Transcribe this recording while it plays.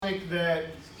topic that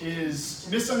is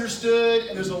misunderstood,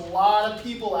 and there's a lot of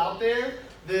people out there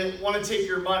that want to take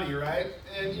your money, right?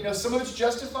 And some of it's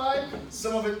justified,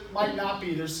 some of it might not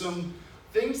be. There's some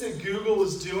things that Google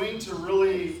is doing to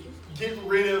really get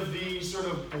rid of the sort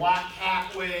of black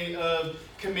hat way of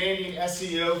commanding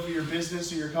SEO for your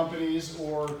business or your companies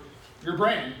or your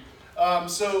brand.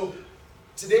 So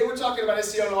today we're talking about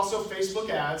SEO and also Facebook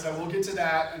ads. I will get to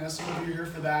that. I know some of you are here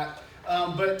for that.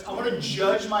 But I want to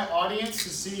judge my audience to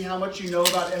see how much you know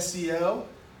about SEO.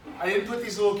 I didn't put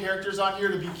these little characters on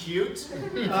here to be cute.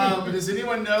 But does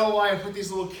anyone know why I put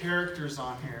these little characters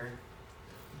on here?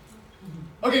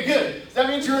 Okay, good. That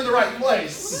means you're in the right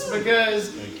place.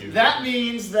 Because that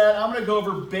means that I'm going to go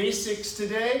over basics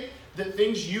today. That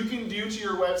things you can do to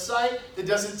your website that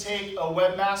doesn't take a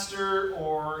webmaster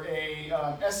or a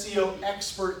SEO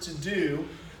expert to do.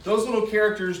 Those little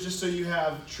characters, just so you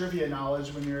have trivia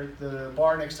knowledge when you're at the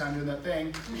bar next time doing that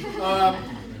thing.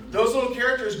 Those little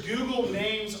characters, Google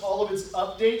names all of its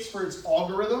updates for its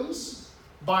algorithms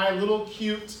by little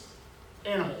cute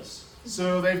animals.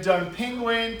 So they've done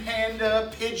penguin,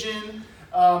 panda, pigeon.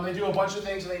 They do a bunch of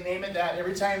things and they name it that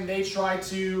every time they try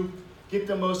to get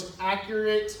the most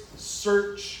accurate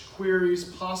search queries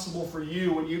possible for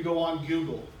you when you go on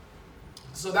Google.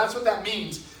 So that's what that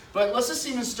means. But let's just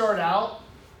even start out.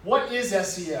 What is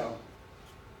SEO?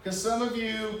 Because some of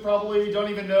you probably don't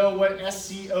even know what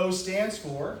SEO stands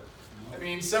for. I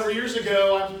mean, several years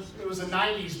ago, it was a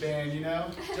 90s band,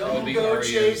 Don't go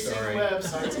chasing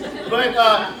websites. But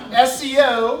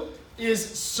SEO is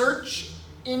search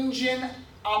engine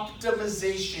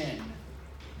optimization.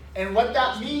 And what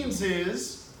that means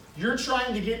is you're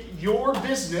trying to get your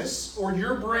business or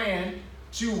your brand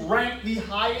to rank the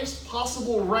highest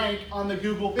possible rank on the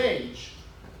Google page.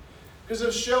 Because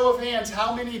of show of hands,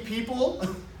 how many people,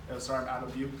 I'm out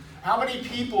of view. How many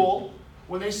people,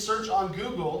 when they search on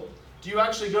Google, do you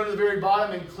actually go to the very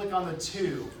bottom and click on the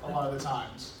 2 a lot of the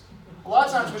times? A lot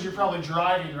of times because you're probably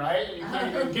driving, right? And you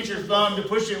can't even get your thumb to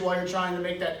push it while you're trying to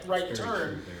make that right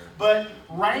turn. But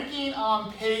ranking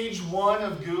on page 1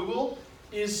 of Google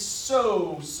is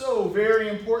so very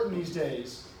important these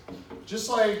days. Just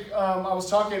like I was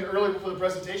talking earlier before the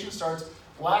presentation starts,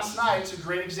 last night's a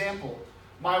great example.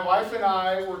 My wife and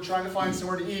I were trying to find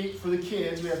somewhere to eat for the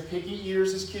kids. We have picky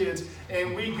eaters as kids.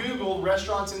 And we Googled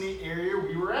restaurants in the area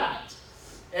we were at.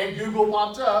 And Google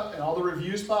popped up, and all the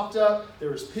reviews popped up. There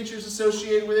was pictures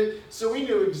associated with it. So we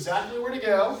knew exactly where to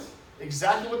go,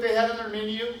 exactly what they had on their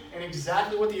menu, and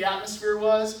exactly what the atmosphere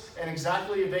was, and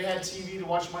exactly if they had TV to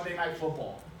watch Monday Night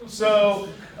Football. So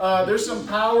there's some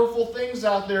powerful things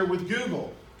out there with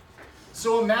Google.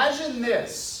 So imagine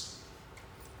this.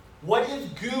 What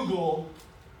if Google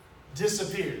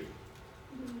disappeared?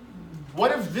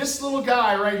 What if this little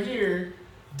guy right here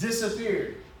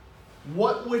disappeared?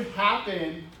 What would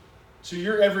happen to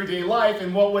your everyday life,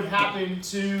 and what would happen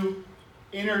to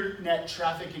internet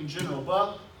traffic in general?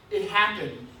 But it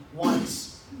happened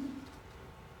once.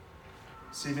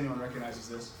 See if anyone recognizes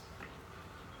this.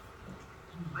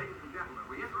 Ladies and gentlemen,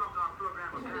 we interrupt our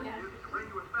program of dance music to bring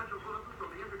you a special bulletin from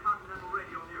the Intercontinental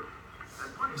Radio News.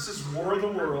 This is War of the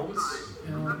Worlds.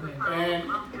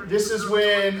 And this is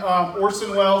when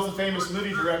Orson Welles, the famous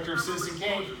movie director of Citizen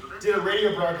Kane, did a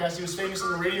radio broadcast. He was famous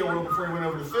in the radio world before he went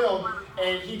over to film.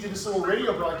 And he did this little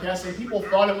radio broadcast, and people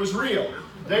thought it was real.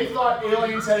 They thought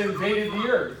aliens had invaded the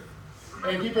earth.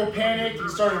 And people panicked and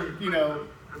started,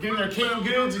 getting their canned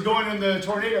goods and going in the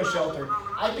tornado shelter.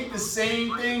 I think the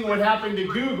same thing would happen to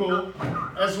Google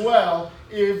as well.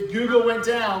 If Google went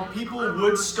down, people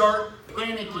would start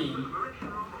panicking.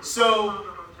 So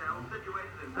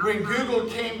when Google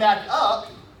came back up,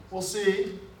 we'll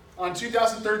see, on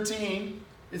 2013,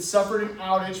 it suffered an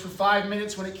outage for 5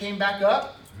 minutes when it came back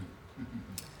up.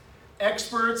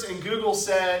 Experts in Google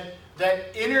said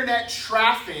that internet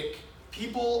traffic,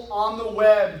 people on the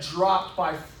web, dropped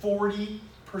by 40%.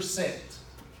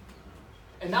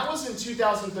 And that was in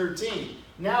 2013.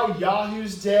 Now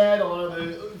Yahoo's dead, a lot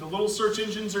of the little search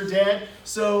engines are dead.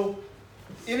 So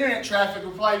internet traffic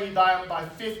will probably be down by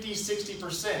 50,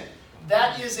 60%.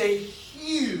 That is a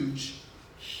huge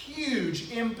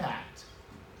impact.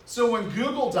 So when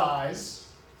Google dies,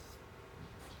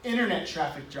 internet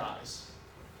traffic dies.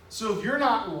 So if you're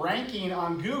not ranking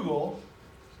on Google,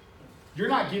 you're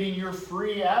not getting your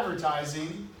free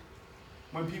advertising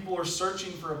when people are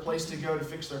searching for a place to go to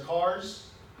fix their cars,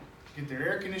 get their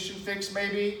air conditioning fixed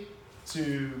maybe,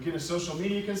 to get a social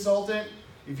media consultant.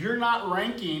 If you're not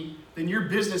ranking, then your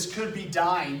business could be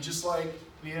dying, just like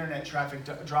the internet traffic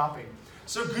dropping.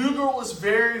 So Google is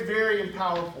very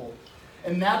powerful.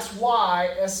 And that's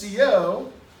why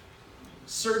SEO,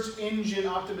 search engine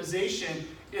optimization,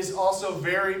 is also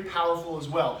very powerful as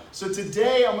well. So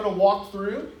today I'm going to walk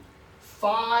through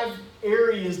 5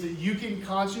 areas that you can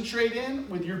concentrate in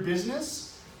with your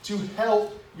business to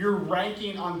help your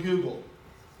ranking on Google.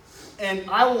 And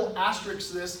I will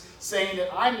asterisk this saying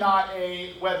that I'm not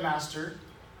a webmaster,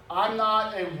 I'm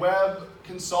not a web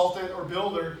consultant or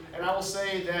builder, and I will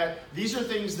say that these are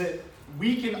things that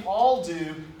we can all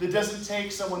do that doesn't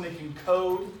take someone that can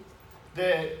code,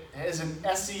 that is an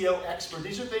SEO expert.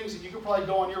 These are things that you can probably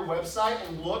go on your website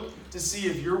and look to see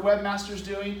if your webmaster's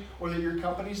doing or that your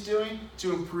company's doing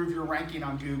to improve your ranking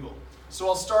on Google. So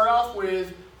I'll start off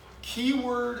with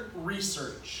keyword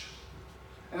research.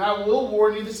 And I will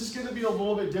warn you, this is going to be a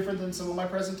little bit different than some of my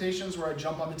presentations where I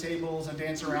jump on the tables and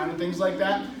dance around and things like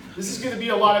that. This is going to be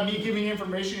a lot of me giving you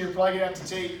information. You're probably going to have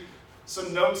to take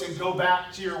some notes and go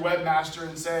back to your webmaster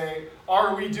and say,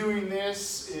 are we doing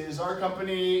this? Is our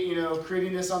company,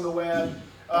 creating this on the web?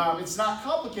 It's not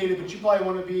complicated, but you probably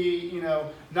want to be,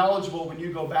 knowledgeable when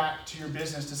you go back to your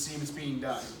business to see if it's being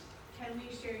done. Can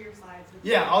we share your slides with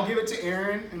Yeah, I'll give it to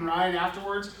Aaron and Ryan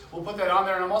afterwards. We'll put that on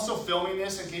there, and I'm also filming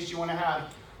this in case you want to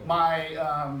have my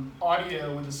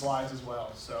audio with the slides as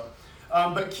well. So,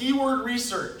 but keyword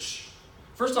research.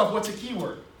 First off, what's a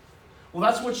keyword? Well,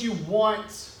 that's what you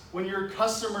want when your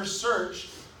customers search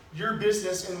your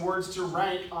business in words to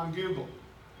rank on Google.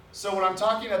 So what I'm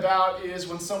talking about is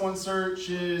when someone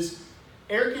searches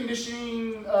air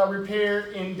conditioning repair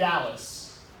in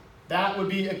Dallas, that would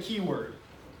be a keyword.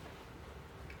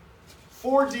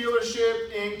 Ford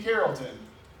dealership in Carrollton,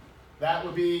 that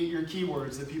would be your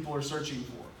keywords that people are searching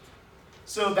for.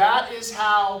 So that is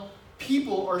how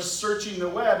people are searching the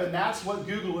web, and that's what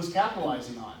Google is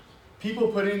capitalizing on. People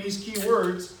put in these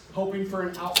keywords hoping for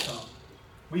an outcome.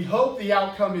 We hope the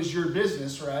outcome is your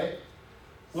business, right?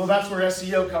 Well, that's where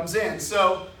SEO comes in.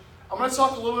 So I'm going to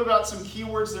talk a little bit about some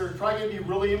keywords that are probably going to be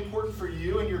really important for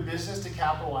you and your business to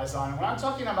capitalize on. And when I'm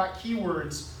talking about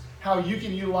keywords, how you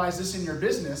can utilize this in your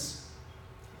business,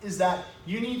 is that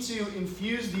you need to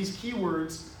infuse these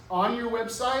keywords on your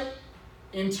website,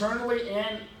 internally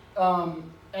and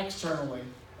externally.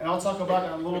 And I'll talk about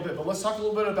that in a little bit, but let's talk a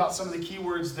little bit about some of the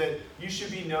keywords that you should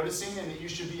be noticing and that you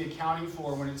should be accounting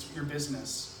for when it's your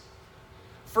business.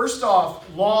 First off,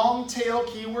 long tail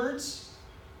keywords.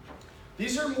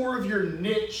 These are more of your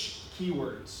niche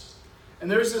keywords.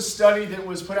 And there's a study that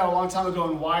was put out a long time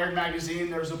ago in Wired magazine.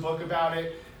 There's a book about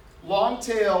it. Long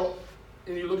tail,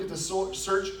 and you look at the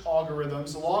search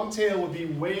algorithms, the long tail would be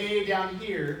way down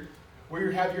here where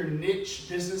you have your niche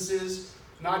businesses,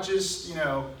 not just,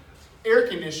 air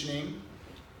conditioning.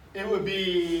 It would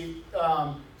be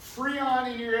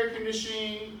Freon in your air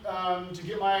conditioning to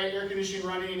get my air conditioning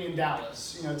running in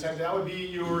Dallas. That would be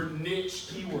your niche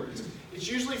keywords. It's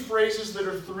usually phrases that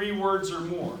are 3 words or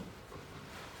more.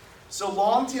 So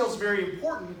long tail is very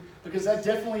important because that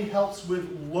definitely helps with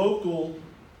local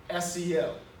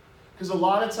SEO. Because a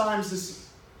lot of times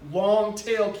this long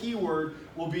tail keyword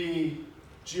will be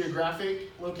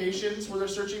geographic locations where they're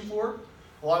searching for.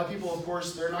 A lot of people, of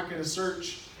course, they're not going to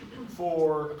search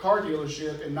for a car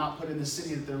dealership and not put in the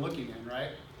city that they're looking in, right?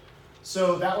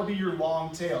 So that would be your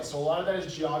long tail. So a lot of that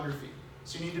is geography.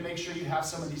 So you need to make sure you have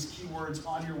some of these keywords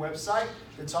on your website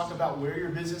that talk about where your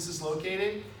business is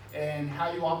located and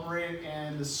how you operate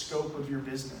and the scope of your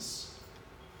business.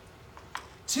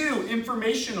 2,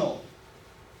 informational.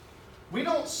 We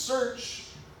don't search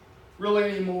really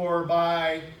anymore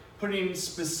by putting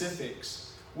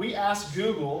specifics. We ask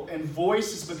Google, and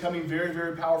voice is becoming very,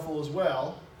 very powerful as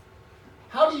well.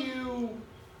 How do you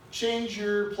change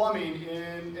your plumbing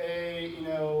in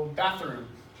a bathroom?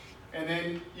 And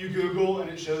then you Google, and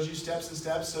it shows you steps and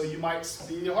steps. So you might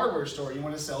be the hardware store. You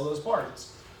want to sell those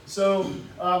parts. So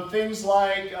things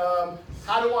like,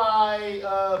 how do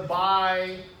I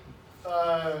buy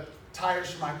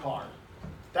tires for my car?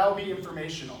 That would be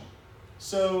informational.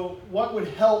 So what would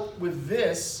help with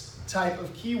this type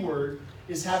of keyword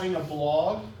is having a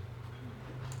blog,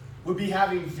 would be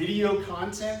having video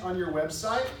content on your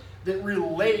website that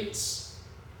relates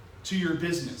to your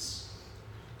business.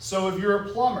 So if you're a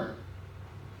plumber,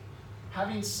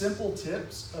 having simple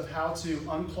tips of how to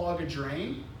unclog a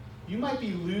drain, you might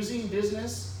be losing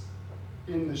business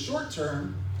in the short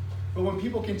term, but when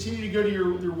people continue to go to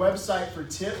your website for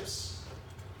tips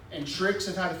and tricks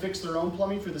of how to fix their own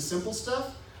plumbing for the simple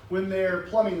stuff, when their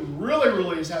plumbing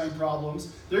really is having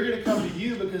problems, they're going to come to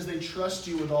you because they trust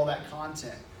you with all that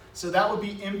content. So that would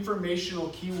be informational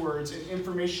keywords and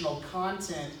informational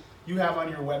content you have on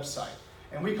your website.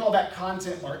 And we call that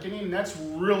content marketing, and that's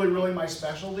really my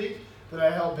specialty that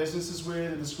I help businesses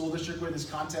with and the school district with is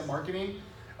content marketing.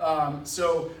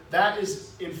 So that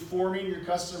is informing your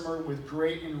customer with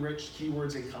great enriched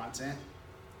keywords and content.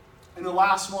 And the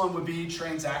last one would be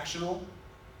transactional,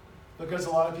 because a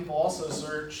lot of people also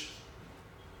search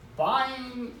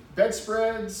buying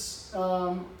bedspreads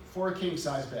for a king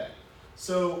size bed.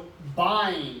 So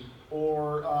buying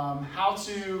or how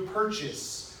to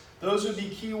purchase, those would be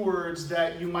keywords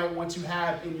that you might want to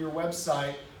have in your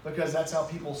website because that's how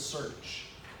people search.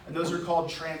 And those are called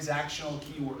transactional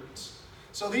keywords.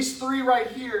 So these three right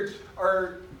here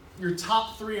are your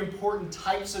top 3 important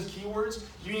types of keywords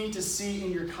you need to see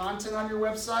in your content on your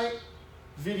website: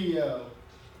 video,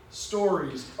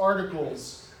 stories,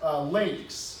 articles,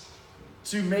 links,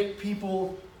 to make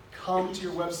people come to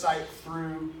your website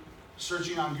through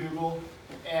searching on Google.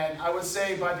 And I would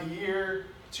say by the year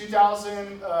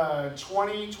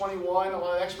 2020, 21, a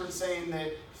lot of experts saying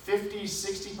that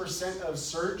 50-60% of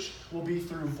search will be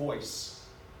through voice.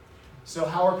 So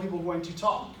how are people going to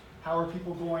talk? How are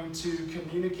people going to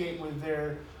communicate with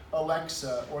their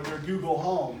Alexa or their Google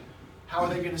Home? How are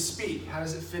they going to speak? How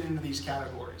does it fit into these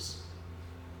categories?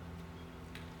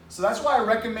 So that's why I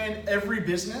recommend every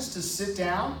business to sit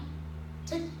down,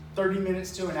 take 30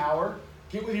 minutes to an hour,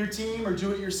 get with your team or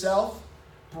do it yourself,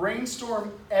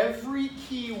 brainstorm every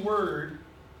keyword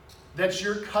that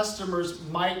your customers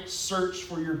might search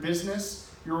for your business,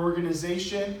 your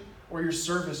organization, or your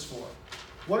service for.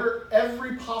 What are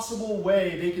every possible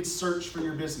way they could search for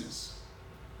your business?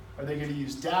 Are they going to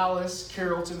use Dallas,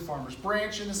 Carrollton, Farmers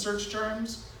Branch in the search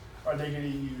terms? Are they going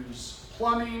to use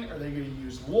plumbing? Are they going to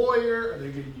use lawyer? Are they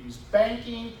going to use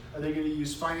banking? Are they going to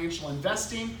use financial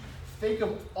investing? Think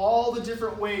of all the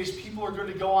different ways people are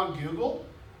going to go on Google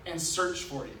and search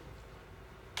for you.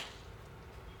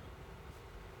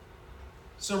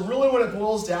 So really what it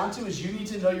boils down to is you need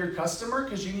to know your customer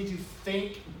because you need to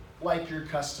think like your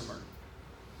customer.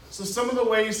 So some of the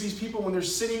ways these people, when they're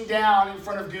sitting down in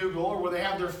front of Google or when they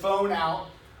have their phone out,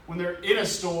 when they're in a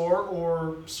store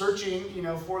or searching,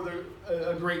 for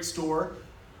a great store,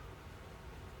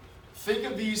 think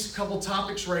of these couple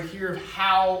topics right here of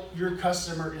how your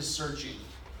customer is searching.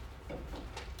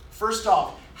 First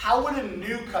off, how would a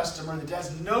new customer that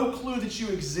has no clue that you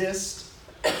exist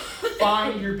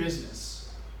find your business?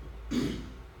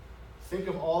 Think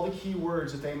of all the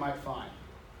keywords that they might find.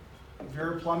 If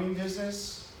you're a plumbing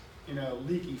business,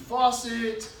 leaky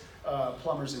faucet,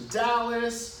 plumbers in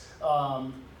Dallas,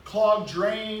 clogged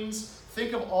drains.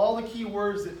 Think of all the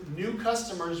keywords that new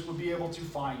customers would be able to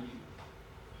find you.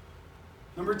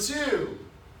 Number 2,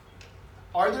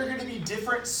 are there going to be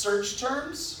different search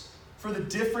terms for the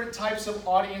different types of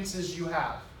audiences you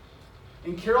have?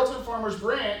 In Carrollton Farmers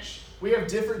Branch, we have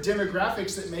different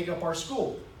demographics that make up our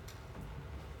school.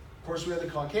 Of course, we have the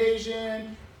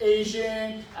Caucasian,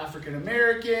 Asian, African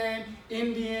American,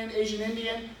 Indian, Asian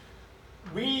Indian.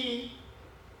 We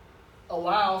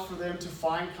allow for them to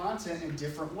find content in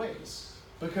different ways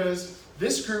because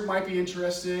this group might be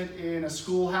interested in a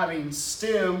school having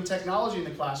STEM technology in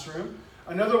the classroom.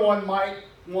 Another one might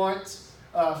want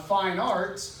fine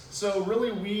arts. So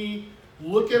really we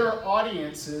look at our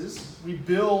audiences, we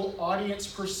build audience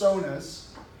personas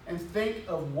and think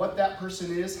of what that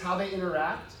person is, how they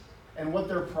interact, and what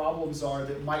their problems are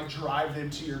that might drive them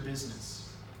to your business.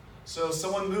 So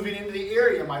someone moving into the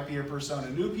area might be a persona.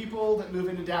 New people that move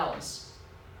into Dallas.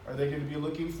 Are they going to be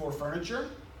looking for furniture?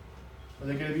 Are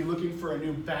they going to be looking for a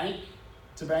new bank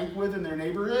to bank with in their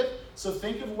neighborhood? So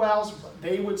think of how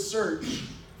they would search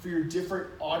for your different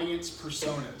audience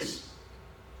personas.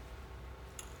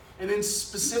 And then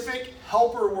specific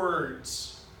helper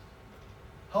words.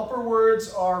 Helper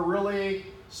words are really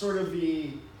sort of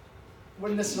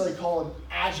wouldn't necessarily call them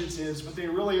adjectives, but they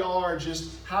really are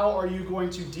just how are you going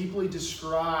to deeply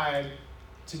describe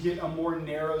to get a more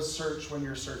narrow search when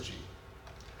you're searching.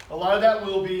 A lot of that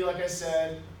will be, like I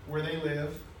said, where they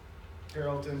live.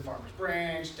 Carrollton, Farmers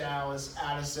Branch, Dallas,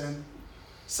 Addison.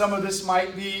 Some of this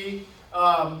might be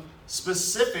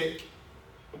specific.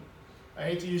 I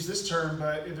hate to use this term,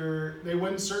 but they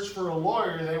wouldn't search for a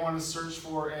lawyer, they want to search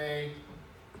for a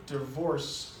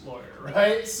divorce lawyer,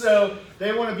 right? So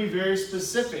they want to be very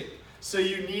specific. So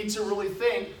you need to really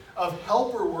think of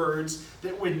helper words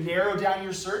that would narrow down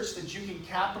your search that you can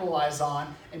capitalize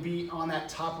on and be on that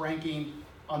top ranking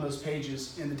on those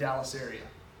pages in the Dallas area.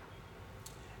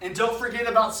 And don't forget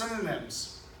about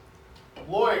synonyms.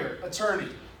 Lawyer, attorney.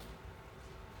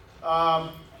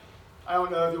 I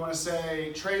don't know if you want to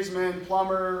say tradesman,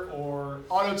 plumber, or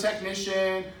auto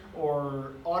technician,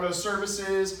 or auto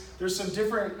services. There's some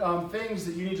different things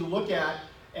that you need to look at,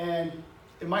 and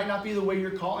it might not be the way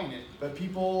you're calling it, but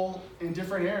people in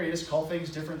different areas call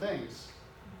things different things.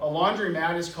 A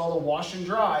laundromat is called a wash and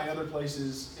dry in other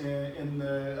places in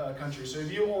the country. So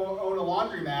if you own a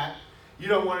laundromat, you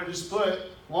don't want to just put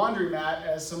laundromat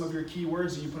as some of your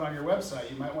keywords that you put on your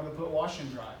website. You might want to put wash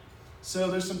and dry.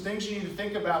 So there's some things you need to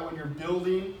think about when you're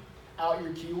building out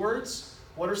your keywords.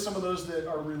 What are some of those that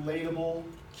are relatable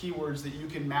keywords that you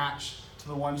can match to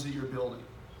the ones that you're building?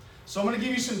 So I'm going to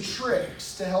give you some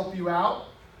tricks to help you out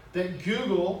that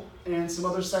Google and some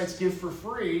other sites give for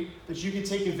free that you can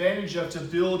take advantage of to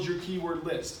build your keyword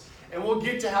list. And we'll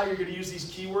get to how you're going to use these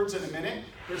keywords in a minute,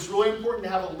 but it's really important to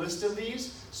have a list of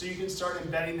these so you can start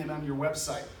embedding them on your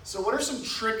website. So what are some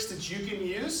tricks that you can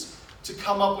use to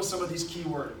come up with some of these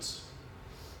keywords?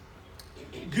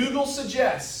 Google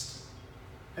Suggest.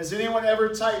 Has anyone ever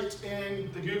typed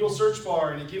in the Google search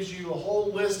bar and it gives you a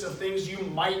whole list of things you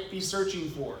might be searching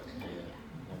for?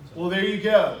 Well, there you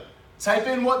go. Type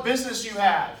in what business you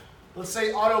have. Let's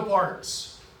say auto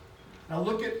parts. Now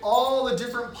look at all the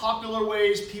different popular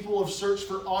ways people have searched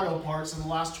for auto parts in the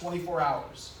last 24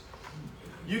 hours.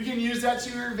 You can use that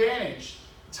to your advantage.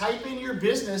 Type in your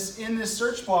business in this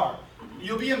search bar.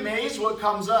 You'll be amazed what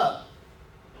comes up.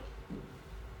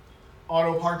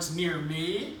 Auto parts near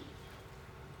me,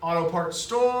 auto parts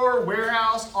store,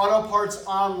 warehouse, auto parts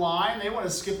online. They want to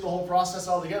skip the whole process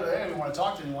altogether. They don't even want to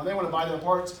talk to anyone. They want to buy their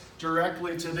parts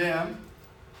directly to them.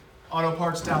 Auto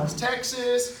parts Dallas,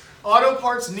 Texas. Auto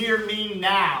parts near me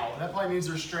now. That probably means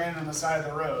they're stranded on the side of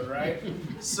the road, right?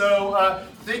 So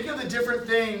think of the different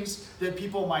things that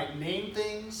people might name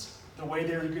things, the way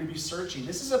they're going to be searching.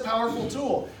 This is a powerful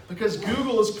tool because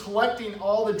Google is collecting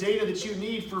all the data that you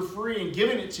need for free and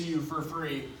giving it to you for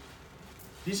free.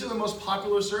 These are the most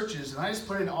popular searches, and I just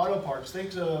put in auto parts.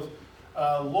 Think of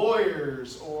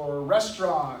lawyers or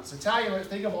restaurants, Italian.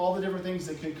 Think of all the different things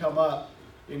that could come up.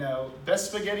 You know,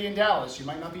 best spaghetti in Dallas. You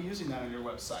might not be using that on your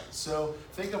website. So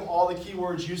think of all the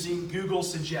keywords using Google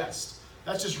Suggest.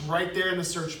 That's just right there in the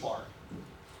search bar.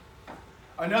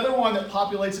 Another one that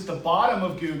populates at the bottom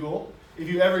of Google, if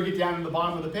you ever get down to the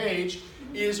bottom of the page,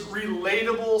 is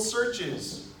relatable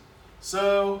searches.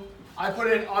 So I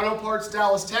put in auto parts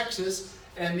Dallas, Texas,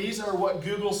 and these are what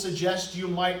Google suggests you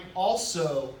might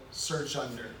also search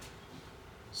under.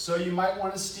 So you might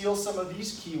want to steal some of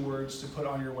these keywords to put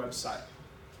on your website.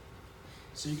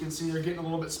 So you can see they're getting a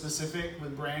little bit specific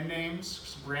with brand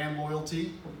names, brand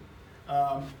loyalty.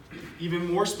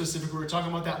 Even more specific, we were talking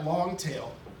about that long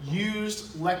tail.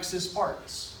 Used Lexus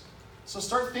parts. So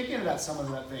start thinking about some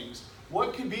of that things.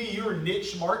 What could be your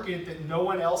niche market that no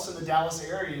one else in the Dallas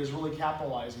area is really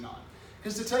capitalizing on?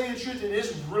 Because to tell you the truth, it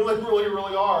is really, really,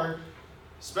 really hard,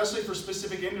 especially for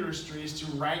specific industries, to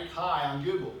rank high on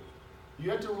Google. You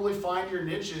have to really find your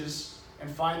niches and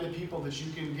find the people that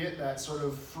you can get that sort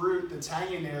of fruit that's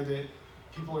hanging there that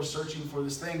people are searching for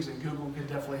these things, and Google can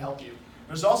definitely help you.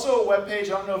 There's also a webpage, I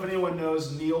don't know if anyone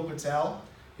knows Neil Patel.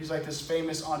 He's like this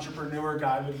famous entrepreneur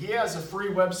guy, but he has a free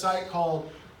website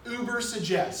called Uber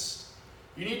Suggest.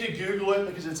 You need to Google it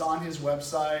because it's on his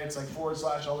website. It's like /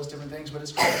 all those different things, but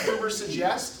it's called Uber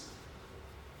Suggest.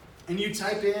 And you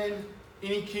type in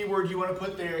any keyword you want to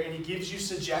put there, and he gives you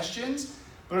suggestions.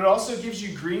 But it also gives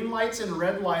you green lights and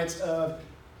red lights of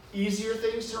easier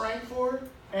things to rank for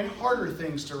and harder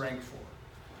things to rank for.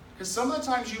 Because some of the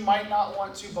times you might not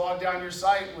want to bog down your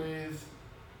site with,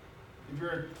 if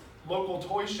you're a local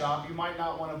toy shop, you might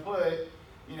not want to put,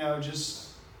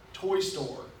 just toy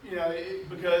store.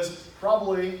 Because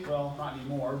probably, well, not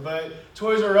anymore, but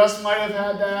Toys R Us might have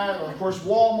had that, or of course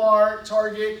Walmart,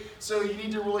 Target. So you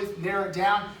need to really narrow it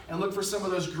down and look for some of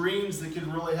those greens that could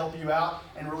really help you out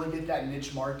and really get that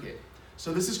niche market.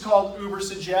 So this is called Uber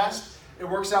Suggest. It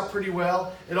works out pretty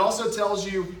well. It also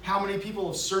tells you how many people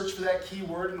have searched for that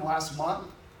keyword in the last month.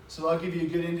 So that'll give you a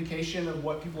good indication of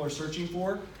what people are searching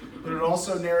for. But it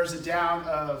also narrows it down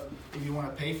of if you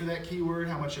want to pay for that keyword,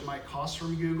 how much it might cost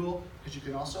from Google, because you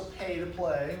can also pay to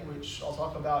play, which I'll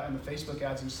talk about in the Facebook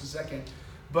ads in just a second.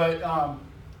 But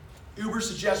Uber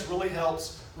Suggest really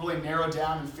helps really narrow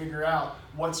down and figure out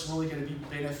what's really going to be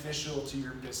beneficial to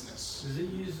your business. Does it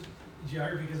use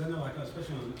geography? Because I know,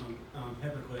 especially on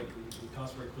pay-per-click and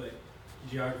cost per click,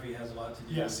 geography has a lot to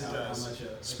do yes, with it does. how much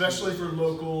especially for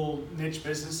local niche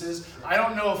businesses. I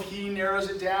don't know if he narrows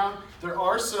it down. There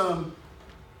are some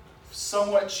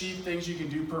somewhat cheap things you can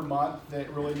do per month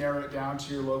that really narrow it down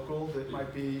to your local that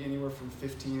might be anywhere from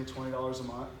 $15 to $20 a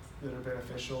month that are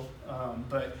beneficial.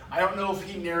 But I don't know if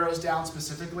he narrows down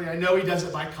specifically. I know he does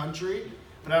it by country,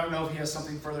 but I don't know if he has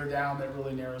something further down that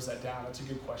really narrows that down. That's a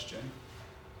good question.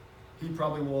 He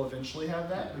probably will eventually have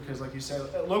that because, like you said,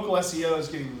 local SEO is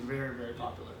getting very, very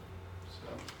popular.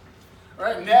 So, all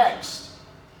right, next,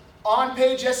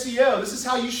 on-page SEO. This is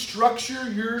how you structure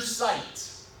your site.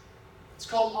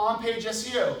 called on-page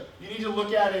SEO. You need to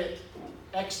look at it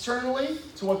externally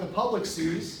to what the public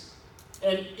sees,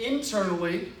 and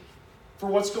internally for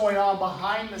what's going on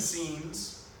behind the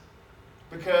scenes,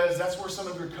 because that's where some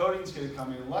of your coding is going to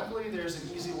come in. Luckily, there's an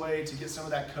easy way to get some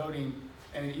of that coding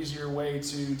and an easier way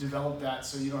to develop that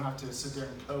so you don't have to sit there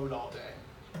and code all day.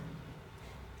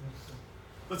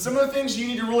 But some of the things you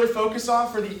need to really focus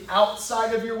on for the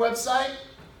outside of your website: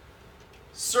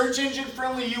 search engine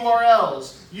friendly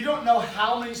URLs. You don't know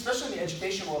how many, especially in the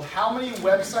education world, how many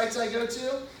websites I go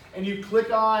to, and you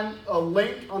click on a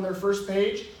link on their first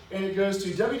page, and it goes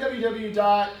to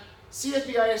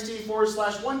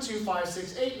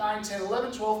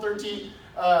www.cfbist4/12568910111213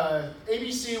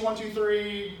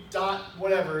 ABC123 dot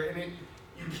whatever, and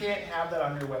you can't have that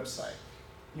on your website.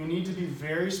 You need to be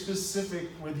very specific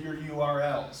with your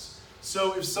URLs.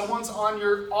 So if someone's on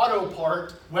your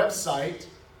Autopart website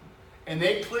and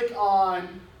they click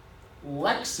on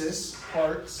Lexus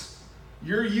parts,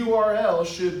 your URL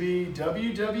should be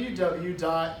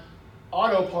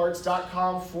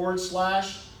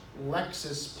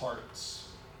www.autoparts.com/Lexus parts.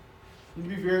 You need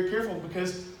to be very careful,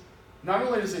 because not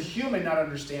only does a human not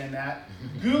understand that,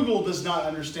 Google does not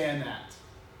understand that.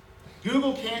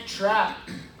 Google can't track,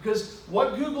 because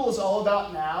what Google is all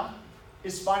about now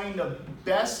is finding the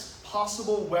best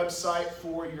possible website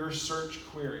for your search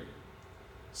query.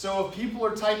 So if people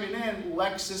are typing in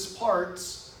Lexus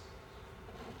parts,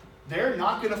 they're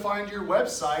not going to find your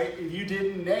website if you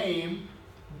didn't name,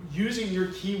 using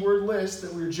your keyword list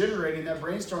that we're generating, that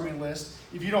brainstorming list,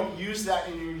 if you don't use that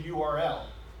in your URL.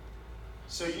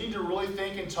 So you need to really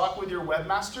think and talk with your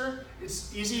webmaster.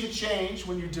 It's easy to change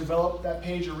when you develop that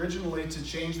page originally to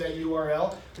change that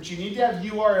URL, but you need to have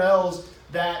URLs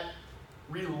that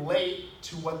relate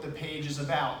to what the page is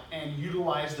about and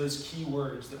utilize those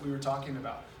keywords that we were talking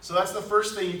about. So that's the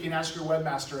first thing you can ask your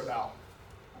webmaster about.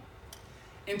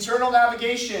 Internal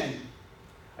navigation.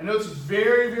 I know it's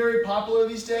very, very popular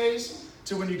these days.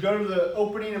 So when you go to the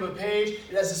opening of a page,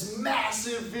 it has this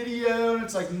massive video, and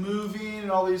it's like moving,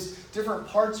 and all these different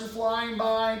parts are flying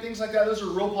by, and things like that. Those are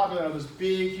real popular, those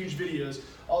big, huge videos.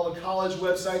 All the college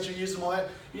websites are using all that.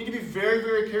 You need to be very,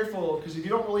 very careful, because if you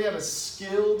don't really have a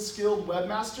skilled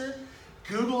webmaster,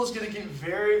 Google is going to get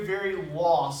very, very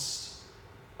lost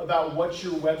about what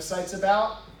your website's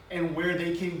about and where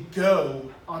they can go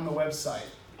on the website.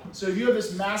 So if you have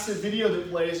this massive video that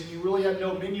plays and you really have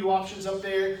no menu options up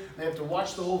there, they have to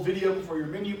watch the whole video before your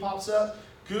menu pops up,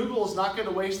 Google is not going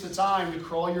to waste the time to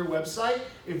crawl your website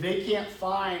if they can't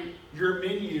find your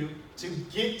menu to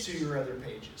get to your other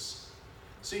pages.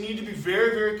 So you need to be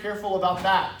very, very careful about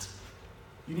that.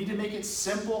 You need to make it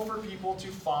simple for people to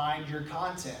find your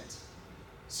content.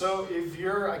 So if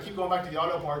you're, I keep going back to the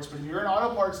auto parts, but if you're an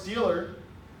auto parts dealer,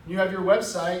 you have your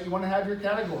website, you want to have your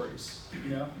categories,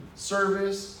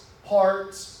 service,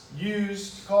 parts,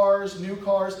 used cars, new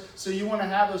cars. So you want to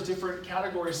have those different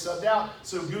categories subbed out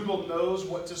so Google knows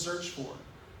what to search for.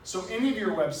 So any of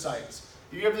your websites,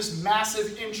 if you have this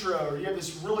massive intro or you have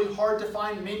this really hard to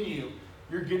find menu,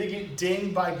 you're going to get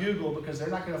dinged by Google because they're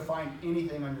not going to find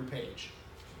anything on your page.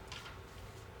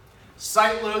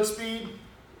 Site load speed,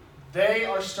 they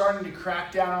are starting to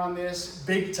crack down on this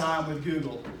big time with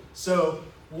Google. So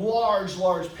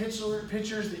large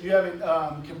pictures that you haven't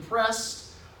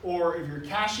compressed, or if your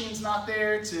caching's not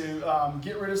there to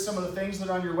get rid of some of the things that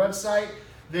are on your website,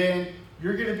 then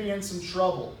you're going to be in some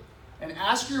trouble. And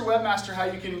ask your webmaster how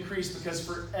you can increase, because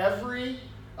for every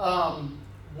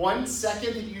 1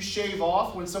 second that you shave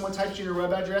off when someone types in your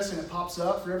web address and it pops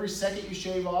up, for every second you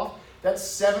shave off, that's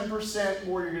 7%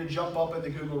 more you're going to jump up in the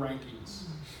Google rankings.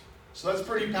 So that's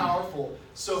pretty powerful.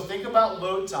 So think about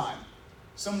load time.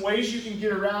 Some ways you can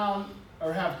get around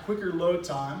or have quicker load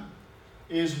time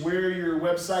is where your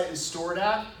website is stored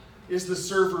at. Is the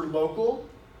server local?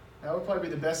 That would probably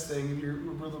be the best thing if you're a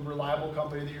really reliable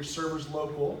company, that your server's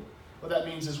local. What that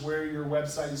means is where your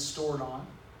website is stored on.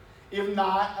 If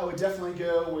not, I would definitely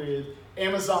go with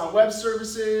Amazon Web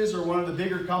Services or one of the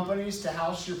bigger companies to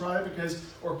house your product,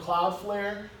 or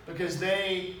Cloudflare, because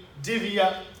they divvy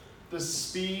up the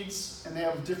speeds and they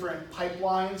have different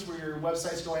pipelines where your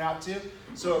website's going out to.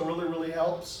 So it really, really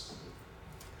helps.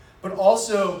 But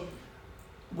also,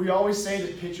 we always say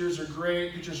that pictures are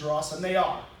great, pictures are awesome. They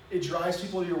are. It drives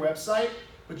people to your website,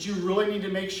 but you really need to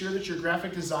make sure that your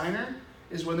graphic designer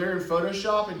is, when they're in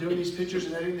Photoshop and doing these pictures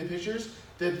and editing the pictures,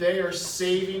 that they are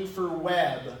saving for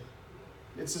web.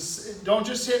 Don't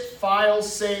just hit File,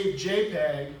 Save,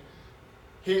 JPEG.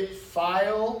 Hit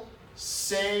File,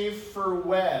 Save for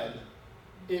web.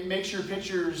 It makes your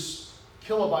pictures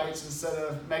kilobytes instead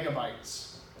of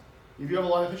megabytes. If you have a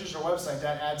lot of pictures on your website,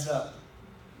 that adds up.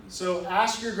 So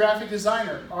ask your graphic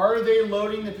designer, are they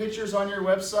loading the pictures on your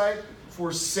website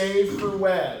for save for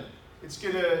web? It's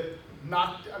gonna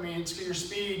your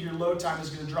speed, your load time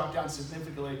is gonna drop down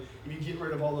significantly if you get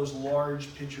rid of all those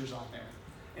large pictures on there.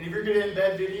 And if you're gonna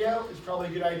embed video, it's probably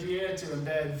a good idea to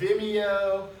embed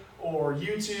Vimeo or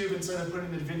YouTube instead of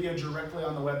putting the video directly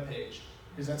on the web page,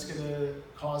 because that's gonna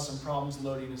cause some problems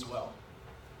loading as well.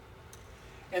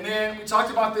 And then we talked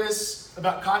about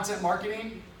content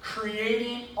marketing,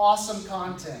 creating awesome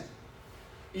content.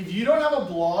 If you don't have a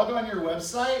blog on your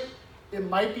website, it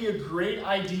might be a great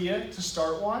idea to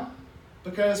start one,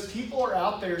 because people are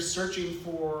out there searching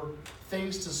for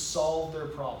things to solve their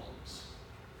problems.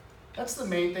 That's the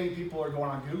main thing people are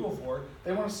going on Google for.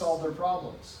 They want to solve their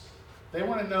problems. They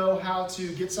want to know how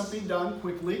to get something done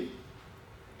quickly.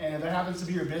 And if that happens to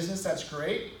be your business, that's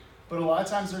great. But a lot of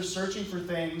times they're searching for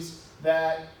things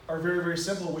that are very, very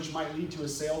simple, which might lead to a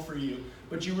sale for you.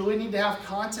 But you really need to have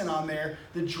content on there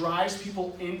that drives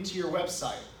people into your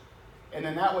website. And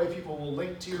then that way people will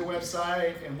link to your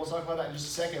website, and we'll talk about that in just a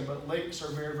second, but links are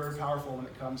very, very powerful when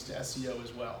it comes to SEO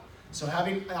as well. So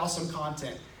having awesome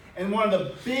content. And one of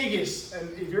the biggest, and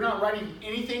if you're not writing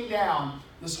anything down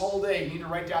this whole day, you need to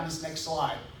write down this next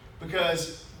slide.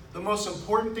 Because the most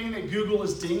important thing that Google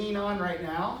is dinging on right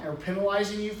now, or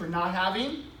penalizing you for not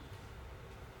having,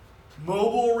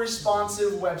 mobile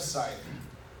responsive website.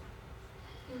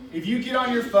 If you get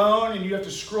on your phone and you have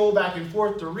to scroll back and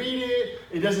forth to read it,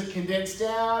 it doesn't condense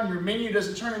down, your menu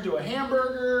doesn't turn into a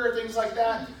hamburger or things like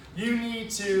that, you need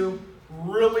to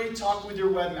really talk with your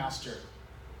webmaster.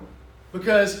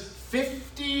 Because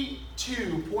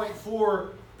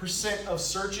 52.4% of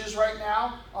searches right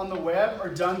now on the web are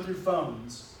done through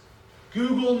phones.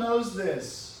 Google knows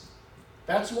this.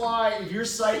 That's why if your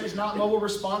site is not mobile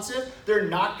responsive, they're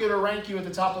not going to rank you at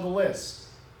the top of the list.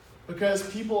 Because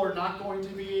people are not going to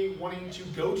be wanting to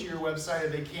go to your website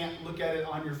if they can't look at it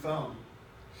on your phone.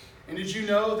 And did you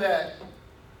know that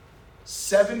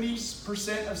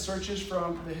 70% of searches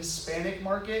from the Hispanic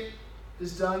market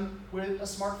is done with a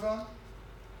smartphone?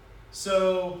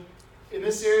 So in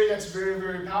this area, that's very,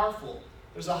 very powerful.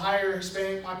 There's a higher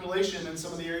Hispanic population than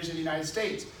some of the areas in the United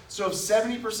States. So if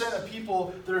 70% of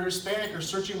people that are Hispanic are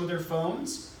searching with their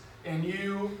phones, and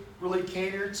you really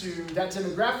cater to that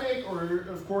demographic, or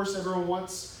of course everyone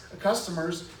wants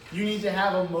customers, you need to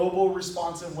have a mobile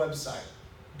responsive website.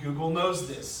 Google knows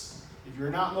this. If you're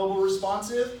not mobile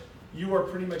responsive, you are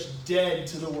pretty much dead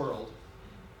to the world.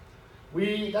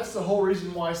 That's the whole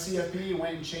reason why CFP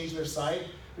went and changed their site.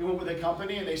 We went with a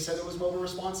company and they said it was mobile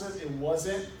responsive. It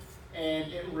wasn't,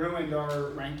 and it ruined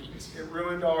our rankings. It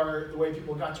ruined the way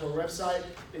people got to our website.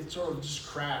 It sort of just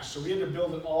crashed. So we had to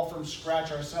build it all from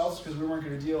scratch ourselves because we weren't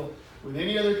going to deal with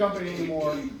any other company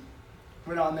anymore.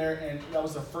 Went on there, and that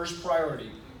was the first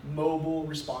priority, mobile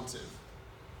responsive.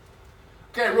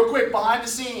 Okay, real quick, behind the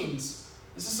scenes.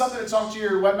 This is something to talk to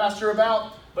your webmaster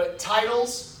about, but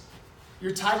titles,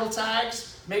 your title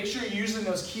tags, make sure you're using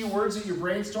those keywords that you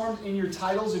brainstormed in your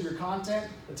titles of your content,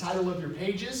 the title of your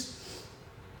pages.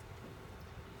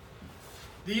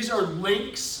 These are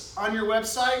links on your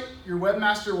website. Your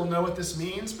webmaster will know what this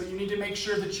means, but you need to make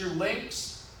sure that your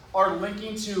links are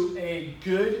linking to a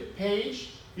good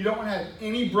page. You don't want to have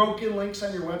any broken links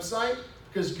on your website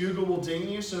because Google will ding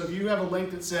you. So if you have a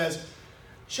link that says,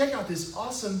 check out this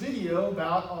awesome video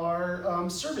about our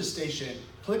service station,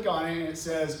 click on it and it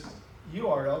says,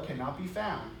 URL cannot be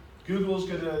found. Google's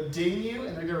going to ding you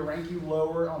and they're going to rank you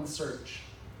lower on search.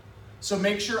 So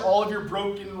make sure all of your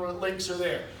broken links are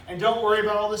there. And don't worry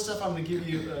about all this stuff. I'm going to give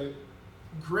you a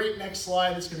great next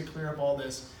slide that's going to clear up all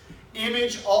this.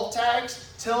 Image alt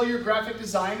tags. Tell your graphic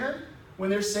designer when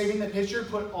they're saving the picture,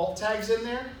 put alt tags in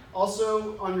there.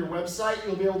 Also on your website,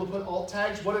 you'll be able to put alt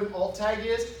tags. What an alt tag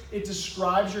is, it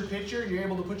describes your picture. You're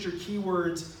able to put your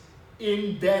keywords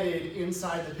embedded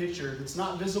inside the picture. It's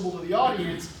not visible to the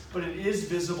audience, but it is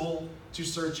visible to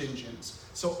search engines.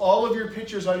 So all of your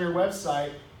pictures on your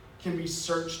website can be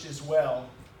searched as well.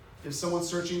 If someone's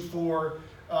searching for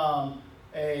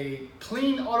a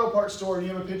clean auto parts store and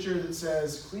you have a picture that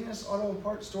says cleanest auto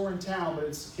parts store in town, but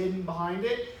it's hidden behind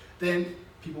it, then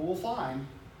people will find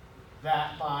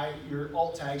that by your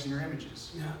alt tags and your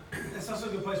images. Yeah, that's also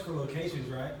a good place for locations,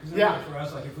 right? Because yeah. For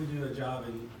us, like if we do a job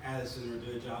in Addison or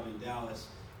do a job in Dallas,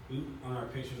 on our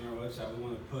pictures on our website, we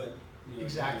want to put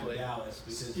exactly Dallas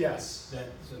because yes.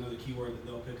 That's another keyword that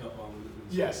they'll pick up on.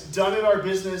 Yes, done at our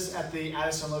business at the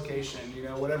Addison location.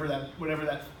 Whatever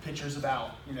that picture's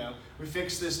about. We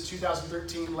fixed this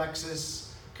 2013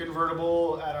 Lexus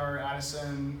convertible at our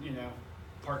Addison,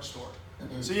 parts store.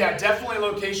 Mm-hmm. So yeah, definitely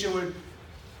location would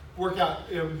work out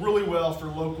really well for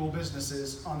local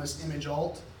businesses on this image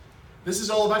alt. This is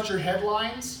all about your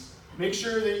headlines. Make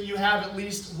sure that you have at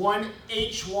least one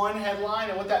H1 headline,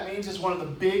 and what that means is one of the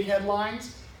big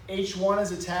headlines. H1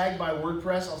 is a tag by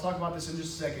WordPress. I'll talk about this in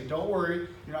just a second. Don't worry,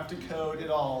 you don't have to code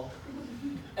at all.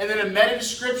 And then a meta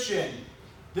description.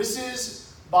 This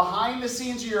is behind the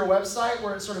scenes of your website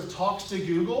where it sort of talks to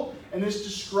Google, and this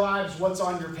describes what's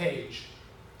on your page.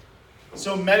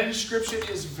 So meta description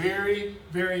is very,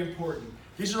 very important.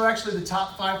 These are actually the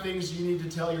top 5 things you need to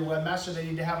tell your webmaster they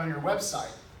need to have on your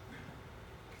website.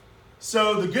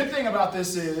 So the good thing about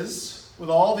this is, with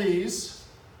all these,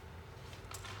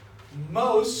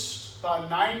 about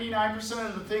 99%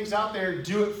 of the things out there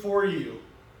do it for you.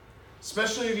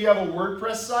 Especially if you have a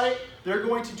WordPress site, they're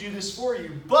going to do this for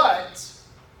you. But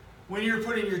when you're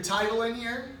putting your title in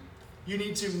here, you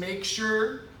need to make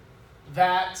sure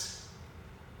that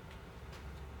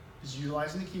is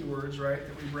utilizing the keywords, right,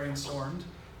 that we brainstormed.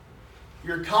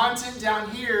 Your content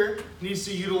down here needs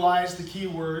to utilize the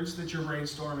keywords that you're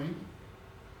brainstorming.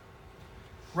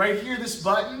 Right here, this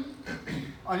button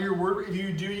on your Word, if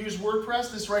you do use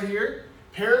WordPress, this right here,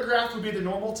 paragraph would be the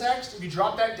normal text. If you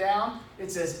drop that down, it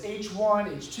says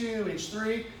H1, H2,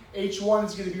 H3. H1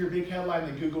 is going to be your big headline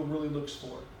that Google really looks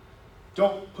for.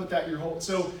 Don't put that in your whole.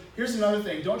 So here's another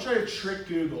thing. Don't try to trick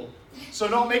Google. So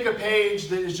don't make a page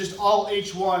that is just all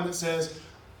H1 that says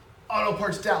Auto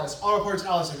Parts Dallas, Auto Parts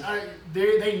Allison.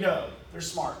 They know. They're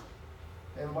smart.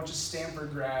 They have a bunch of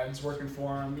Stanford grads working for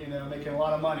them, making a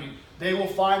lot of money. They will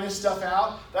find this stuff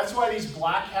out. That's why these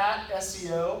black hat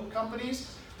SEO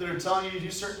companies that are telling you to do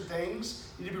certain things,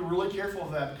 you need to be really careful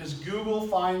of that because Google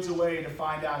finds a way to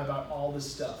find out about all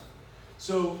this stuff.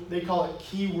 So they call it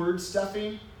keyword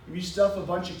stuffing. If you stuff a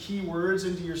bunch of keywords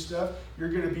into your stuff, you're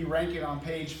going to be ranking on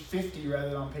page 50 rather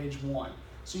than on page 1.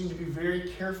 So you need to be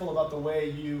very careful about the way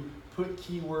you put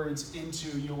keywords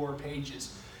into your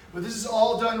pages. But this is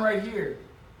all done right here.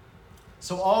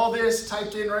 So all this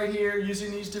typed in right here using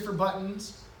these different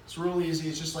buttons, it's real easy,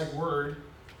 it's just like Word.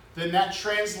 Then that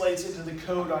translates into the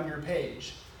code on your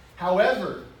page.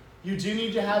 However, you do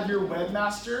need to have your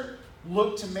webmaster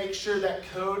look to make sure that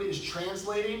code is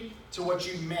translating to what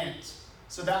you meant.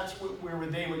 So that's where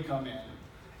they would come in.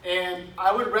 And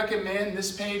I would recommend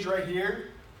this page right here,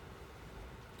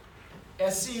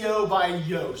 SEO by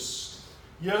Yoast.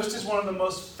 Yoast is one of the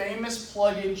most famous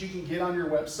plugins you can get on your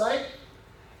website.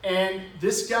 And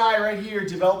this guy right here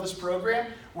developed this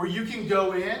program where you can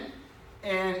go in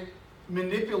and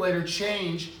manipulate or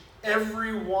change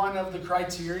every one of the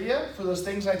criteria for those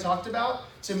things I talked about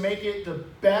to make it the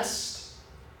best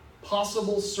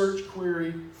possible search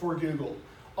query for Google.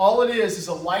 All it is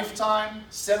a lifetime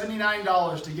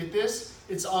 $79 to get this.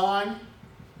 It's on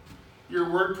your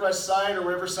WordPress site or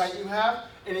whatever site you have,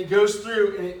 and it goes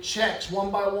through and it checks one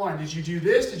by one. Did you do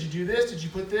this? Did you do this? Did you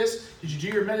put this? Did you do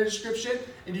your meta description?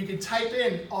 And you can type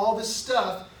in all this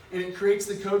stuff and it creates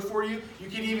the code for you. You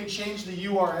can even change the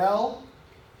URL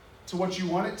to what you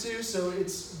want it to, so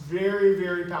it's very,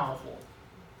 very powerful.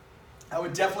 I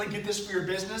would definitely get this for your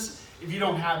business if you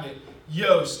don't have it.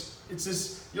 Yoast. It's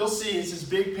this, you'll see it's this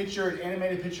big picture, an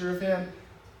animated picture of him.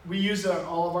 We use it on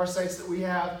all of our sites that we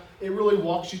have. It really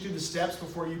walks you through the steps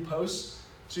before you post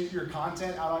to your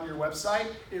content out on your website.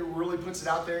 It really puts it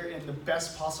out there in the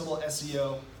best possible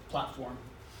SEO platform.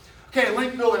 Okay,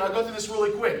 link building. I'll go through this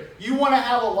really quick. You want to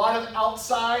have a lot of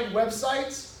outside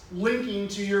websites linking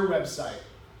to your website.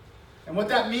 And what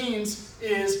that means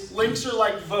is links are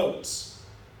like votes.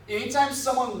 Anytime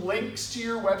someone links to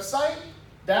your website,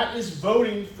 that is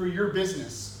voting for your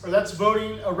business, or that's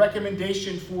voting a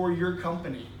recommendation for your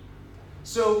company.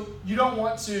 So you don't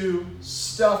want to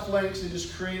stuff links and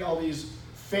just create all these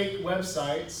fake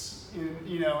websites,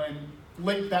 and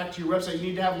link back to your website. You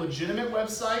need to have legitimate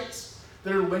websites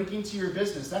that are linking to your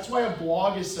business. That's why a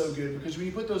blog is so good, because when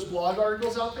you put those blog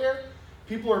articles out there,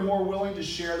 people are more willing to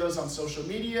share those on social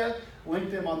media,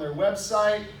 link them on their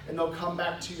website, and they'll come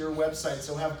back to your website.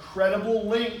 So have credible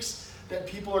links that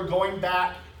people are going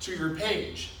back to your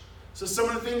page. So some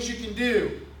of the things you can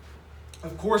do,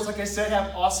 of course, like I said,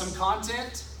 have awesome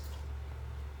content.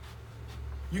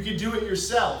 You can do it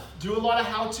yourself. Do a lot of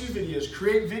how-to videos.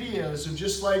 Create videos of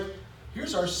just like,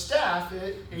 here's our staff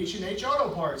at H&H Auto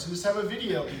Parts, and just have a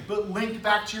video, but link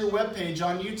back to your webpage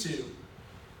on YouTube.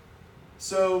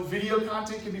 So video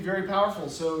content can be very powerful.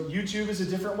 So YouTube is a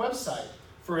different website.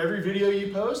 For every video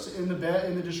you post, in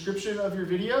the description of your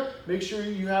video, make sure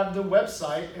you have the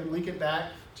website and link it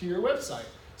back to your website.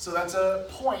 So that's a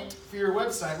point for your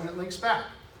website when it links back.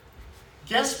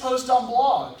 Guest post on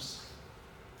blogs.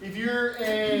 If you're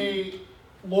a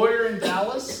lawyer in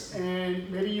Dallas and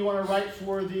maybe you want to write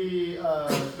for the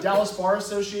Dallas Bar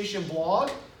Association blog,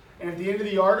 And at the end of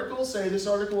the article, say this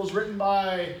article was written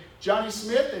by Johnny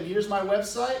Smith, and here's my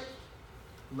website.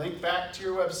 Link back to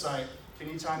your website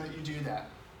anytime that you do that.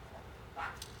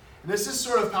 And this is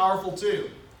sort of powerful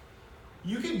too.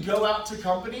 You can go out to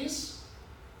companies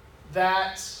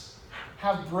that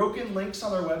have broken links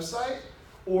on their website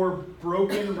or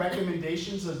broken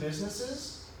recommendations of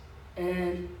businesses.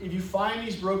 And if you find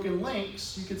these broken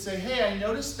links, you could say, hey, I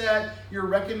noticed that you're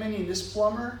recommending this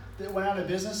plumber that went out of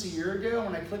business a year ago.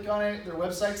 When I click on it, their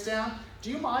website's down.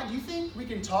 Do you mind? Do you think we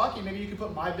can talk and maybe you can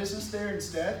put my business there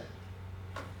instead?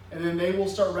 And then they will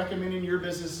start recommending your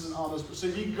businesses on those. So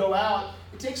if you can go out,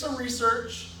 it takes some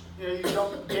research. You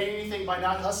don't gain anything by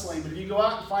not hustling. But if you go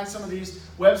out and find some of these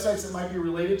websites that might be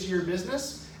related to your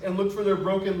business and look for their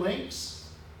broken links,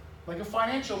 like a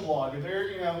financial blog,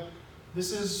 or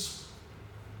this is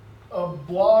a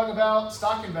blog about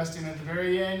stock investing. At the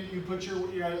very end, you put your,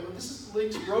 this is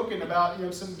links broken about,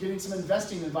 getting some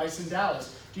investing advice in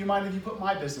Dallas. Do you mind if you put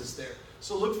my business there?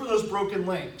 So look for those broken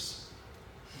links.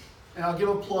 And I'll give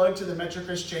a plug to the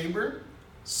MetroCrest Chamber.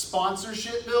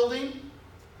 Sponsorship building.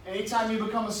 Anytime you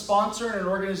become a sponsor in an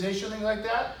organization, things like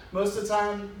that, most of the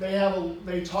time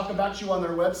they talk about you on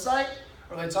their website,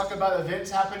 or they talk about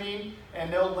events happening,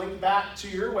 and they'll link back to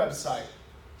your website.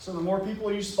 So the more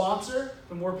people you sponsor,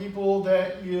 the more people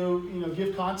that you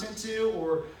give content to,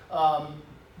 or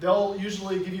they'll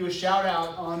usually give you a shout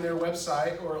out on their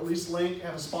website, or at least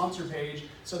have a sponsor page.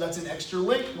 So that's an extra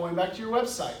link going back to your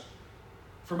website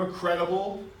from a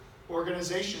credible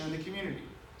organization in the community.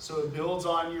 So it builds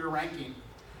on your ranking.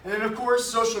 And then of course,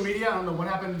 social media. I don't know what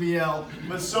happened to VL,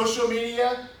 but social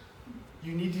media,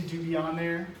 you need to be on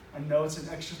there. I know it's an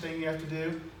extra thing you have to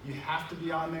do. You have to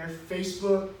be on there.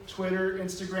 Facebook, Twitter,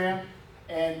 Instagram,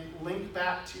 and link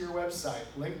back to your website.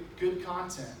 Link good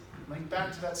content. Link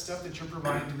back to that stuff that you're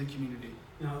providing to the community.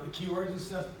 Now, the keywords and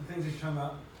stuff, the things that you're talking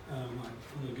about, like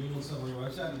on the Google and stuff on your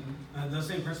website, those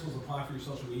same principles apply for your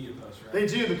social media posts, right? They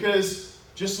do, because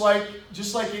just like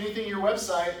anything in your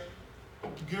website,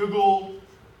 Google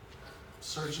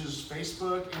searches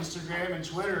Facebook, Instagram, and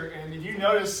Twitter. And if you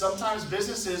notice, sometimes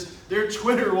businesses, their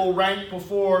Twitter will rank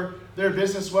before their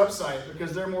business website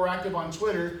because they're more active on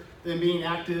Twitter than being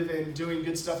active and doing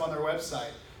good stuff on their website.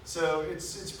 So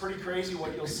it's pretty crazy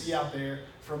what you'll see out there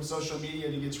from social media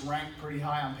that gets ranked pretty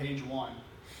high on page 1.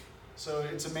 So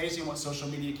it's amazing what social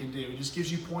media can do. It just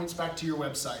gives you points back to your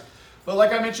website. But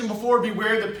like I mentioned before,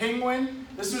 beware the penguin.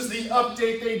 This was the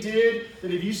update they did,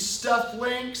 that if you stuff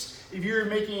links, if you're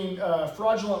making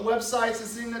fraudulent websites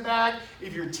that's in the back,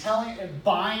 if you're telling and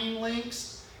buying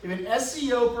links, if an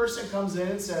SEO person comes in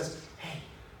and says, hey,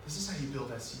 this is how you build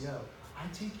SEO. I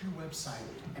take your website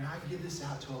and I give this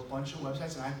out to a bunch of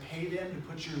websites and I pay them to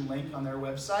put your link on their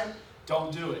website,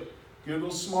 don't do it.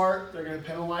 Google's smart, they're going to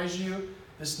penalize you.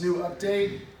 This new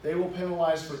update, they will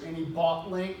penalize for any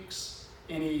bought links,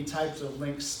 any types of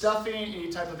link stuffing, any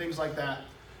type of things like that.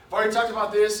 I've already talked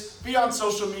about this. Be on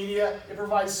social media. It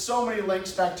provides so many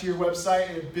links back to your website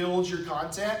and it builds your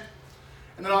content.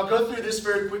 And then I'll go through this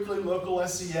very quickly, local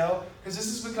SEO, because this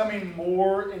is becoming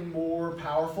more and more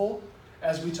powerful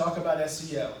as we talk about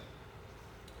SEO.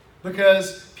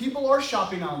 Because people are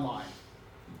shopping online.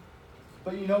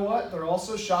 But you know what? They're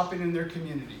also shopping in their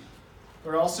community.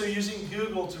 They're also using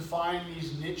Google to find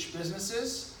these niche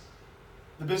businesses,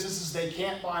 the businesses they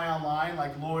can't buy online,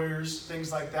 like lawyers,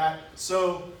 things like that.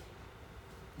 So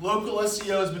local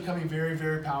SEO is becoming very,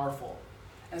 very powerful.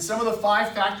 And some of the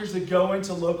 5 factors that go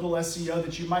into local SEO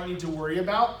that you might need to worry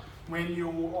about when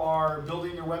you are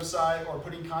building your website or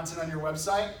putting content on your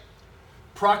website.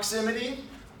 Proximity.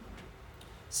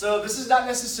 So this is not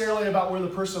necessarily about where the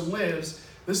person lives.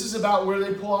 This is about where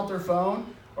they pull out their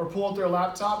phone or pull out their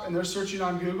laptop and they're searching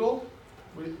on Google.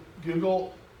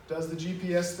 Google does the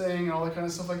GPS thing and all that kind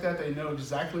of stuff like that. They know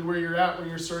exactly where you're at when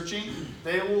you're searching.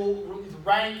 They will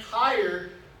rank higher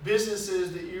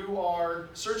businesses that you are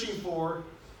searching for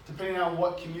depending on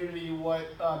what community,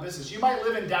 what business. You might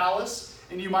live in Dallas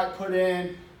and you might put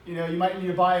in, you might need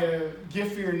to buy a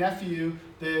gift for your nephew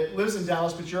that lives in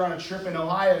Dallas, but you're on a trip in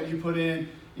Ohio and you put in,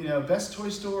 best toy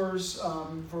stores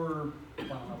for, I don't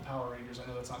know, Power Rangers. I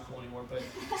know that's not cool anymore, but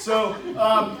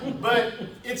but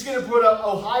it's going to put up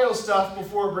Ohio stuff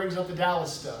before it brings up the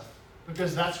Dallas stuff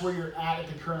because that's where you're at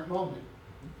the current moment.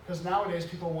 Because nowadays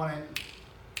people want it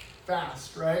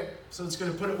fast, right? So it's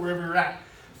going to put it wherever you're at.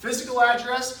 Physical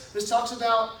address. This talks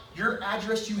about your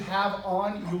address you have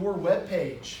on your web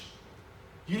page.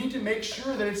 You need to make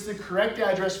sure that it's the correct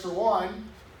address for one,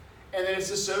 and that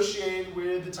it's associated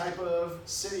with the type of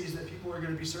cities that people are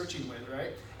going to be searching with, right?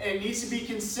 And it needs to be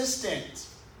consistent.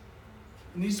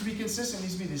 It needs to be consistent. It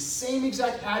needs to be the same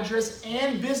exact address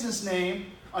and business name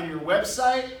on your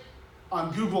website,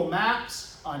 on Google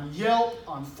Maps, on Yelp,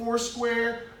 on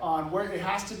Foursquare, on where it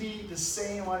has to be the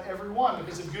same on every one.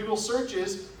 Because if Google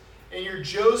searches and you're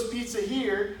Joe's Pizza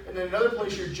here, and then another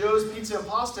place you're Joe's Pizza and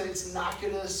Pasta, it's not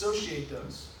going to associate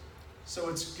those. So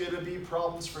it's going to be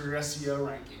problems for your SEO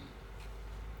ranking.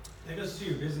 That goes to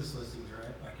your business listings,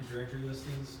 right? Like your directory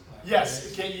listings? Like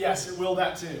Yes, okay, yes, it will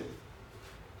that too.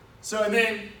 So, and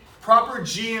then proper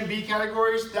GMB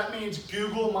categories, that means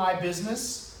Google My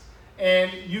Business.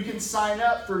 And you can sign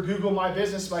up for Google My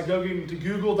Business by going to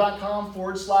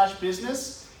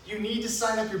google.com/business. You need to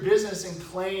sign up your business and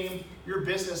claim your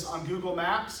business on Google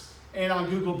Maps and on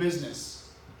Google Business.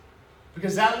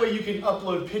 Because that way you can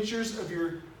upload pictures of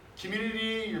your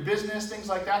community, your business, things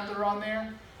like that that are on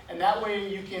there. And that way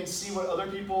you can see what other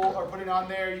people are putting on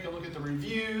there. You can look at the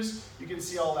reviews. You can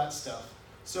see all that stuff.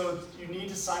 So you need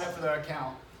to sign up for that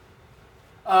account.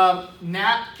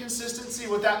 NAP consistency,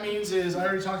 what that means is, I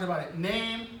already talked about it,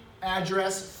 name,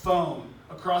 address, phone.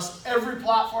 Across every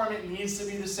platform, it needs to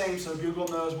be the same so Google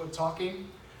knows what's talking.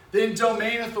 Then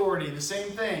domain authority, the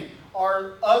same thing.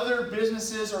 Are other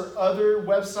businesses or other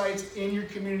websites in your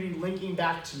community linking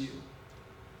back to you?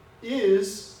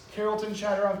 Is Carrollton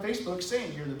Chatter on Facebook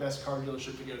saying you're the best car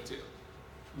dealership to go to?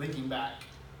 Linking back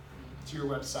to your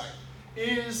website.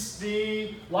 Is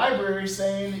the library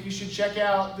saying that you should check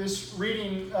out this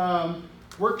reading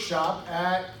workshop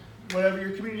at whatever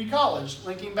your community college?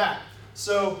 Linking back.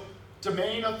 So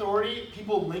domain authority,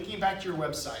 people linking back to your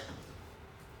website.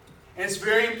 And it's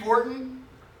very important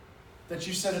that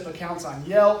you set up accounts on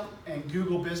Yelp and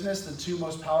Google Business, the two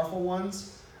most powerful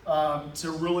ones,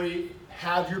 to really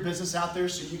have your business out there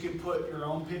so you can put your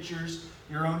own pictures,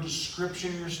 your own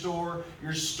description of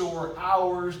your store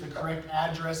hours, the correct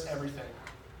address, everything.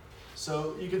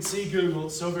 So you can see Google,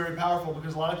 it's so very powerful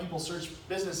because a lot of people search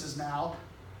businesses now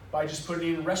by just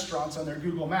putting in restaurants on their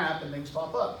Google map and things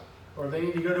pop up. Or they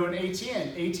need to go to an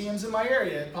ATM. ATM's in my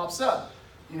area, it pops up.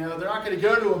 You know, they're not going to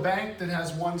go to a bank that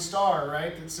has 1 star,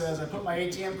 right? That says, I put my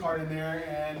ATM card in there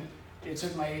and it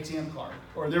took my ATM card.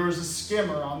 Or there was a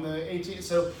skimmer on the ATM.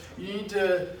 So you need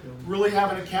to really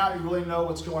have an account, you really know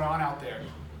what's going on out there.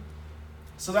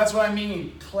 So that's what I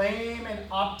mean. Claim and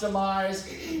optimize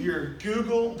your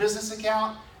Google business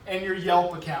account and your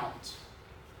Yelp account.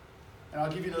 And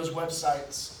I'll give you those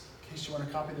websites in case you want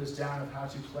to copy those down of how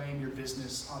to claim your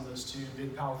business on those two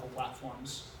big, powerful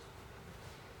platforms.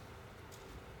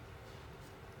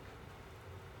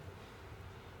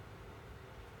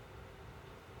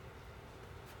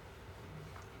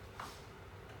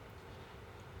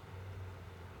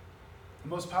 The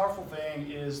most powerful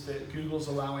thing is that Google's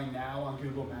allowing now on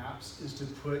Google Maps is to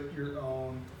put your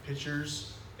own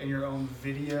pictures and your own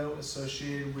video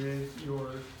associated with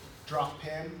your drop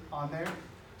pin on there.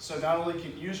 So not only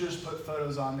can users put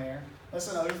photos on there, that's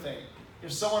another thing.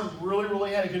 If someone really,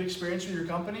 really had a good experience with your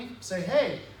company, say,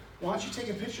 hey, why don't you take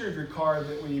a picture of your car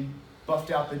that we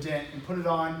buffed out the dent and put it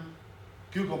on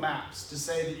Google Maps to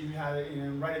say that you had it,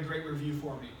 write a great review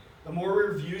for me. The more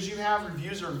reviews you have,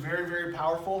 reviews are very, very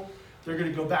powerful. They're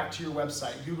going to go back to your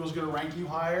website. Google's going to rank you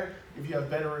higher if you have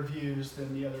better reviews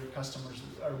than the other customers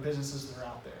or businesses that are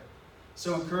out there.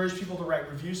 So encourage people to write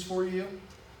reviews for you.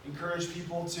 Encourage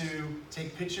people to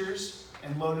take pictures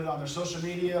and load it on their social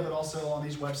media, but also on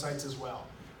these websites as well.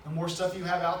 The more stuff you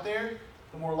have out there,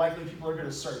 the more likely people are going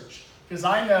to search. Because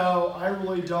I know I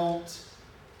really don't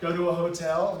go to a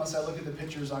hotel unless I look at the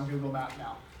pictures on Google Maps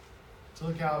now. To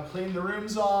look how clean the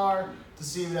rooms are, to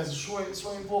see if it has a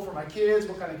swimming pool for my kids,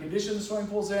 what kind of condition the swimming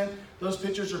pool's in. Those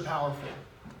pictures are powerful.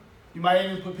 You might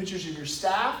even put pictures of your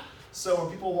staff, so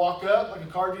when people walk up, like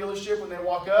a car dealership, when they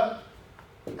walk up,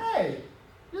 hey,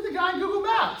 you're the guy in Google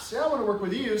Maps. Yeah, I want to work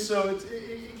with you. So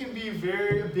it can be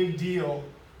a big deal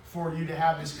for you to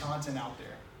have this content out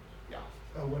there.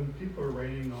 Yeah. When people are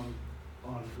rating on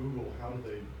Google, how do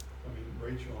they,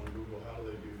 rate you on Google, how do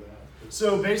they do that?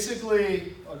 So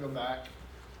basically, I'll go back.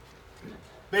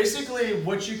 Basically,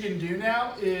 what you can do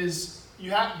now is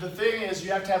you have to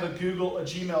have a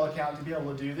Gmail account to be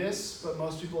able to do this, but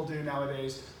most people do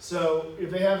nowadays. So if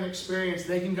they have an experience,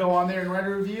 they can go on there and write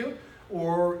a review,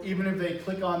 or even if they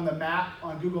click on the map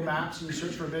on Google Maps and you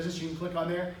search for a business, you can click on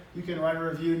there, you can write a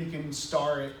review and you can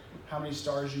star it, how many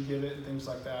stars you give it and things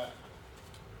like that.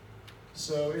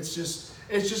 So it's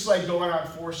just like going on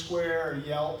Foursquare or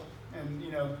Yelp and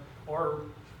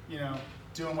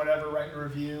doing whatever, writing a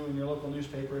review in your local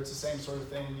newspaper. It's the same sort of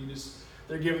thing.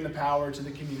 They're giving the power to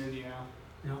the community now.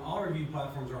 All review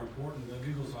platforms are important, but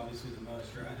Google's obviously the most,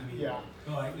 right? Yeah.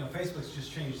 But Facebook's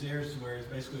just changed theirs to where it's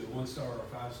basically a 1-star or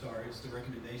a 5-star. It's the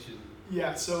recommendation.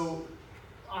 Yeah. So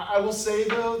I will say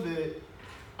though that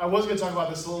I was going to talk about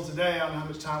this a little today. I don't know how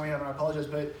much time we have, and I apologize,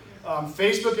 but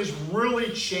Facebook has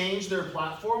really changed their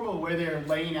platform, the way they're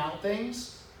laying out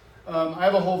things. I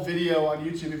have a whole video on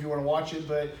YouTube if you want to watch it,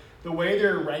 but the way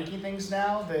they're ranking things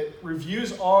now, that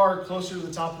reviews are closer to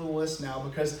the top of the list now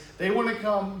because they want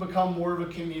to become more of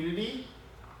a community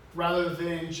rather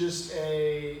than just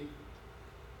a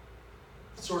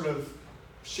sort of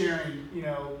sharing,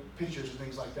 pictures and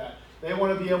things like that. They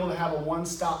want to be able to have a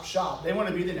one-stop shop. They want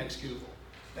to be the next Google.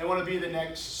 They want to be the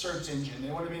next search engine. They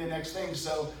want to be the next thing.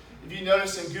 So if you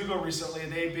notice in Google recently,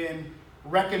 they've been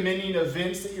recommending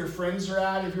events that your friends are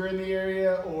at if you're in the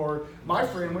area, or your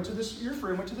friend went to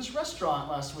this restaurant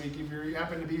last week if you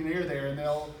happen to be near there, and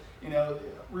they'll,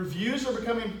 reviews are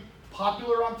becoming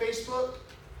popular on Facebook,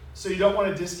 so you don't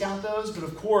want to discount those, but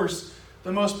of course,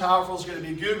 the most powerful is going to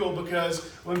be Google, because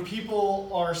when people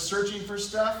are searching for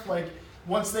stuff, like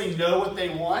once they know what they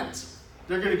want,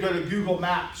 they're going to go to Google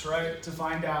Maps, right, to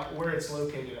find out where it's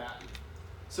located at.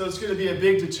 So it's going to be a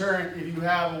big deterrent if you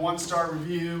have a 1-star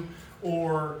review,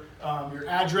 or your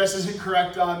address isn't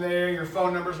correct on there, your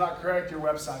phone number's not correct, your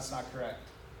website's not correct.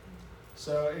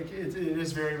 So it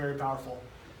is very, very powerful.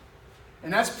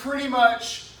 And that's pretty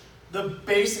much the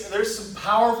basic. There's some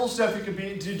powerful stuff you could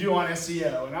do on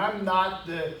SEO. And I'm not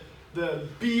the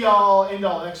be-all,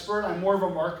 end-all expert. I'm more of a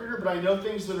marketer, but I know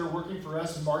things that are working for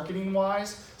us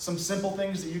marketing-wise, some simple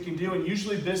things that you can do. And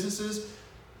usually businesses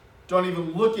don't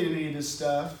even look at any of this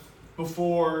stuff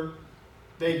before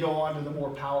they go on to the more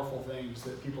powerful things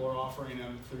that people are offering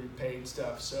them through paid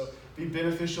stuff. So it'd be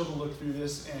beneficial to look through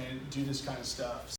this and do this kind of stuff.